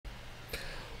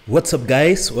What's up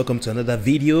guys, welcome to another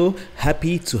video.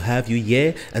 Happy to have you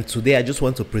here, and today I just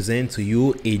want to present to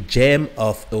you a gem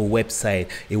of a website,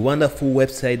 a wonderful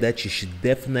website that you should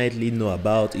definitely know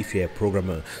about if you're a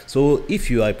programmer. So if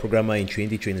you are a programmer in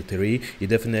 2023, you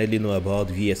definitely know about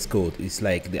Vscode. It's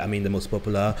like the most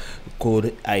popular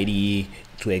code IDE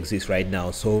to exist right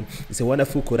now. So it's a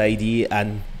wonderful code IDE,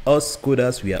 and us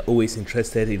coders, we are always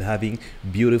interested in having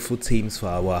beautiful themes for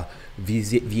our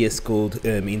VS Code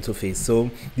interface.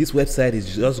 So this website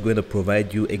is just going to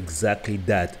provide you exactly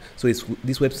that. So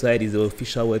this website is the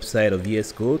official website of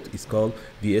VS Code. It's called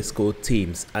VS Code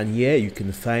Themes, and here you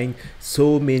can find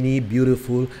so many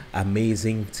beautiful,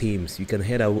 amazing themes. You can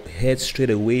head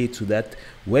straight away to that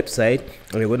website,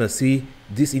 and you're going to see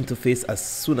this interface as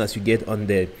soon as you get on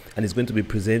there, and it's going to be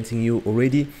presenting you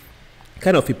already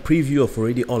kind of a preview of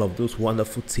already all of those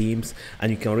wonderful themes.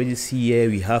 And you can already see here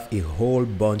we have a whole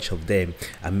bunch of them,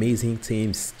 amazing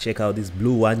themes. Check out this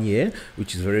blue one here,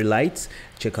 which is very light.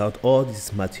 Check out all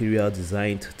these material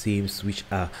designed themes which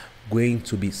are going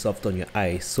to be soft on your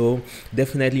eyes. So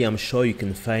definitely I'm sure you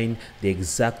can find the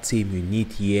exact theme you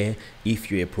need here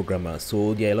if you're a programmer.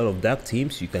 So there are a lot of dark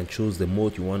themes. You can choose the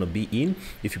mode you want to be in.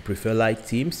 If you prefer light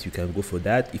themes, you can go for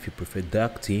that. If you prefer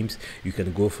dark themes, you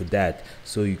can go for that.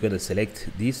 So you're going to select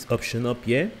this option up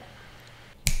here.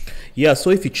 Yeah, so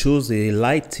if you choose the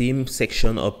light theme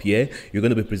section up here, you're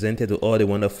going to be presented with all the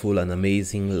wonderful and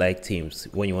amazing light themes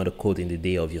when you want to code in the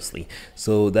day, obviously.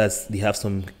 So they have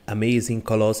some amazing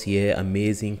colors here,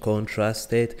 amazing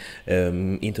contrasted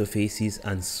interfaces,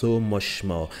 and so much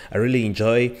more. I really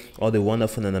enjoy all the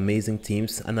wonderful and amazing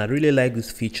themes, and I really like this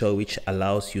feature which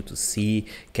allows you to see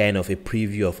kind of a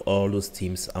preview of all those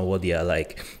themes and what they are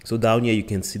like. So down here you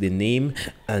can see the name,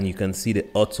 and you can see the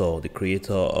author, the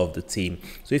creator of the theme.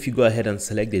 So if you go ahead and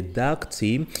select the dark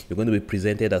theme, you're going to be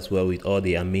presented as well with all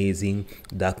the amazing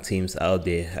dark themes out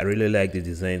there. I really like the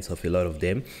designs of a lot of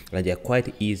them, and they're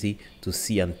quite easy to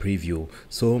see and preview.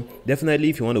 So definitely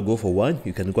if you want to go for one,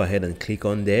 you can go ahead and click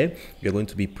on there. You're going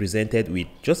to be presented with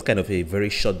just kind of a very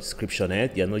short description.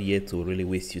 You're not here to really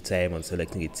waste your time on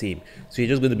selecting a theme. So you're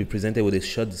just going to be presented with a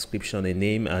short description, a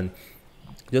name, and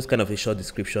just kind of a short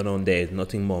description on there,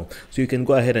 nothing more. So you can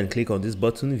go ahead and click on this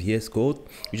button, VS Code,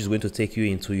 which is going to take you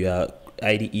into your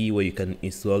IDE where you can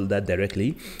install that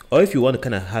directly. Or if you want to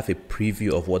kind of have a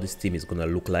preview of what this theme is going to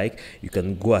look like, you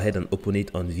can go ahead and open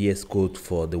it on VS Code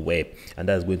for the web, and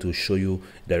that's going to show you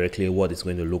directly what it's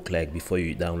going to look like before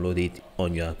you download it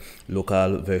on your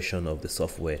local version of the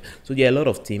software. So there are a lot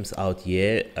of themes out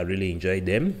here. I really enjoy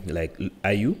them. Like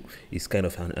IU is kind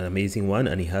of an amazing one,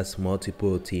 and it has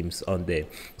multiple themes on there.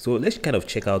 So let's kind of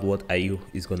check out what IU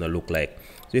is going to look like.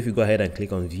 So if you go ahead and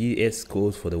click on VS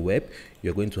Code for the web,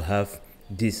 you're going to have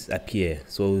this appear.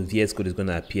 So VS Code is going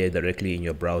to appear directly in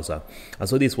your browser, and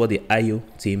so this is what the IO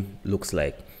theme looks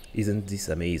like. Isn't this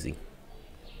amazing?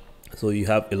 So you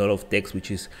have a lot of text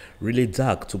which is really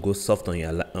dark to go soft on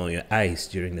your eyes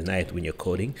during the night when you're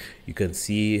coding. You can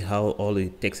see how all the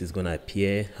text is going to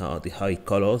appear, how it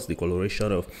colors, the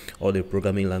coloration of all the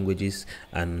programming languages,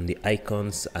 and the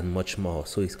icons, and much more.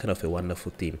 So it's kind of a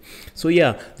wonderful theme. So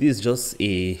yeah, this is just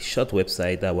a short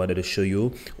website that I wanted to show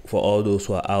you for all those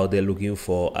who are out there looking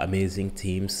for amazing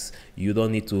themes. You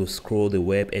don't need to scroll the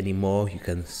web anymore. You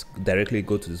can directly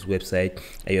go to this website,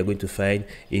 and you're going to find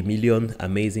a million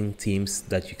amazing themes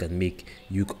that you can make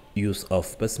use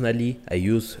of. Personally, I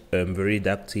use very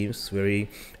dark themes, very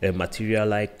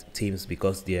material-like themes,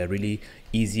 because they are really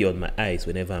easy on my eyes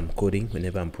whenever I'm coding,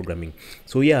 whenever I'm programming.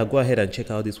 So yeah, go ahead and check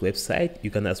out this website.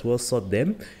 You can as well sort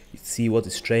them, see what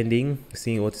is trending,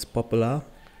 see what is popular,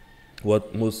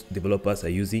 what most developers are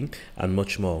using, and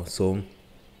much more. So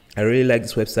I really like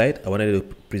this website. I wanted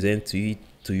to present to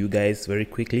you guys very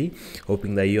quickly,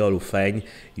 hoping that you all will find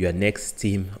your next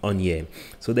theme on here.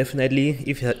 So definitely,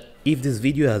 if this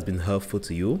video has been helpful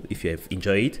to you, if you have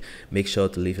enjoyed it, make sure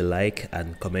to leave a like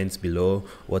and comment below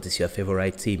what is your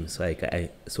favorite theme, so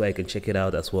I can check it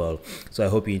out as well. So I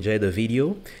hope you enjoyed the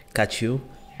video. Catch you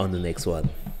on the next one.